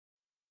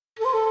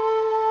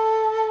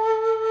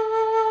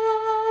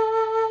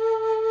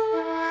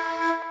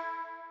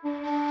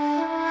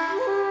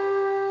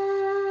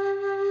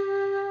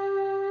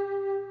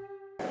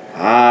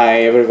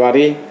Hi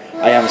everybody,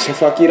 I am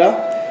Chef Akira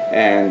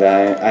and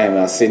I am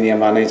a Senior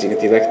Managing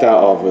Director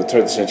of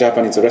Traditional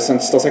Japanese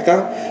Restaurant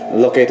Chitosekan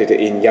located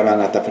in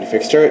Yamagata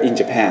Prefecture in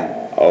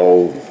Japan.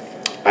 Oh,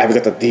 I've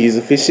got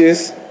these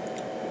fishes.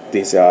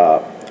 These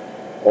are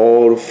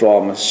all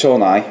from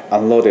Shonai,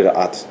 unloaded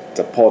at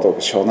the port of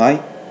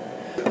Shonai.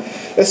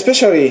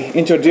 Especially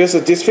introduce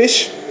this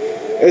fish.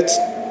 It's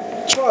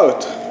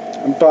trout,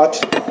 but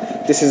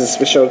this is a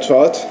special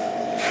trout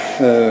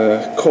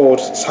called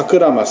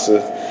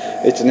Sakuramasu.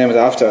 It's named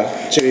after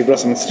cherry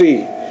blossom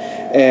tree,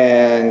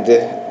 and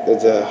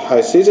the high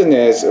season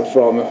is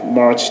from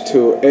March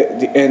to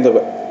the end of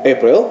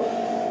April.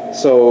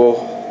 So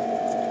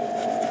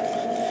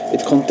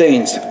it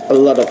contains a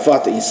lot of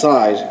fat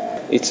inside.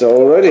 It's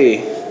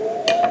already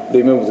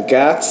removed the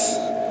guts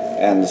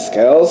and the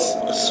scales.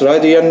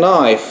 Slide your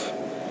knife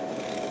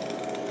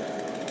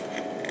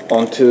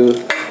onto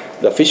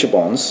the fish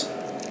bones.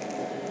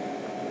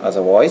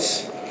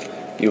 Otherwise,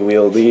 you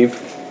will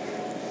leave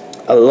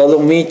a lot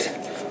of meat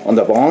on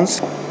the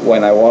bones.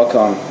 When I work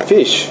on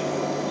fish,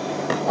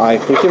 I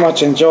pretty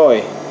much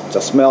enjoy the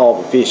smell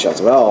of fish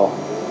as well.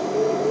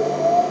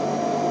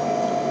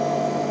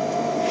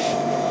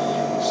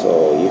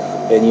 So if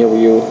any of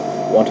you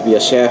want to be a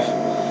chef,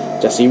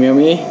 just email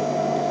me.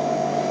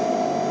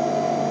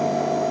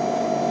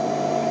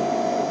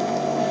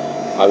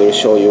 I will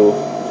show you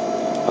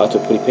how to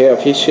prepare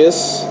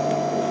fishes.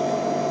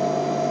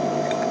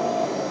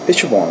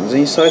 Fish bones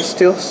inside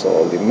still,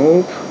 so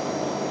remove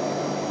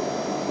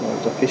all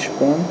the fish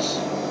bones.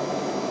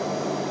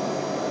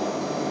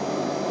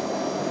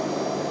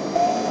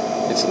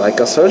 It's like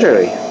a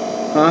surgery,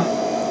 huh?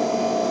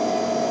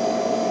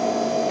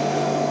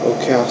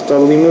 Okay, after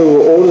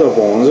remove all the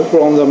bones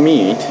from the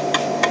meat,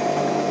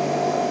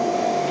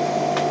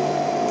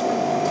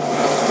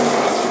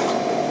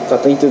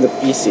 cut into the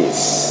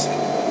pieces,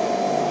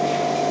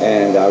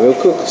 and I will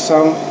cook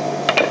some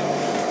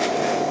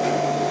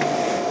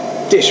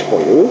dish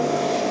for you.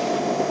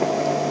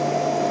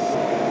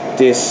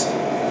 This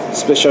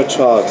special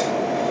trout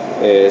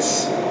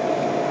is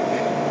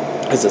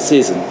a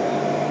season.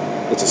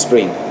 It's a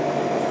spring,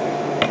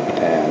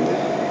 and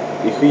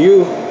if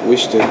you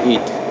wish to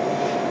eat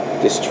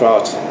this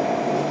trout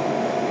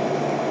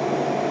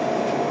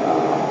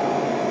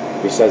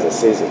besides the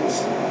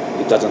seasons,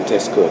 it doesn't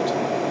taste good.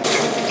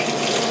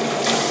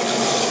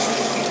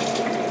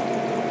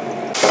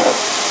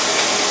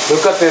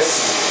 Look at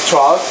this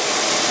trout.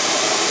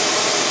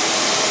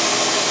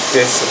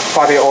 This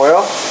fatty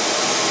oil.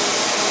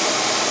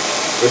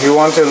 If you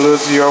want to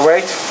lose your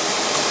weight,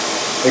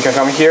 you can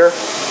come here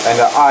and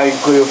I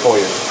grill for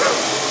you.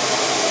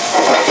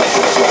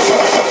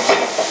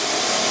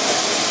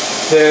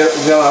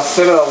 There are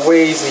several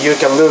ways you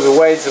can lose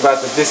weight,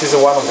 but this is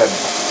one of them.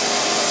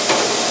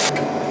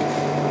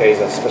 There is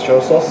a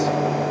special sauce.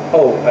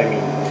 Oh, I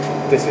mean,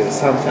 this is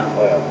suntan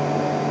oil.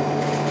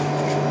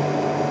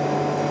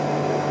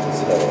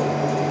 So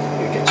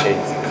you can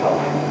change the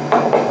color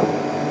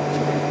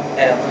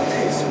and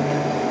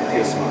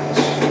taste much.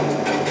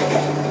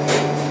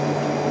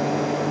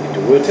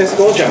 It will taste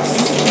gorgeous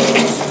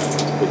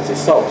with the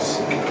sauce.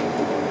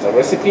 The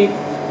recipe,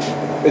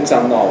 it's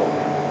unknown.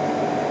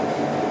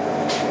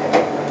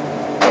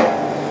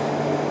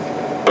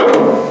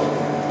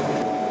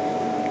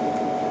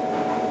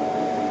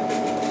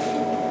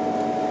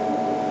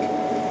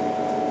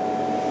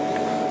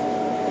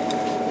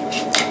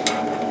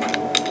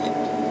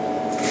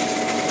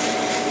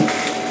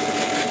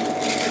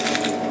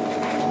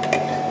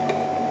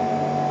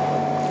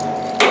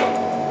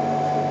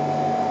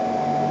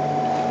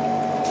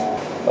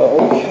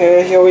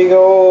 Okay, here we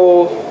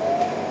go.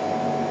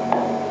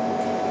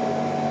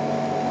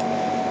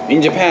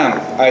 In Japan,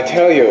 I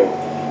tell you,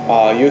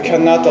 you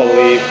cannot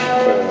leave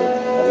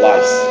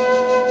rice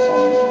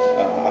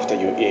after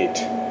you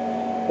eat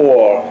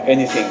or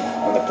anything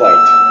on the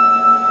plate.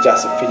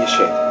 Just finish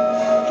it.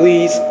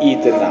 Please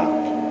eat it now,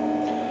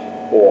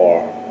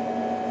 or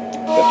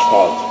the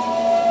trout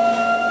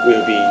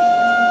will be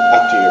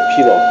at your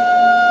pillow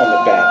on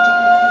the bed.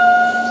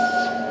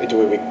 It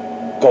will be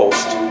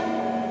ghost.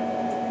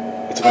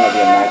 It's gonna be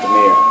a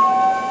nightmare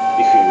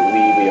if you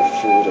leave your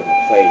food on the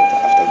plate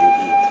after you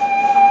eat.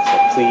 So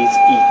please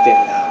eat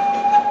them now.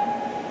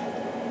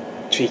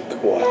 Trick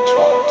or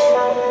trout.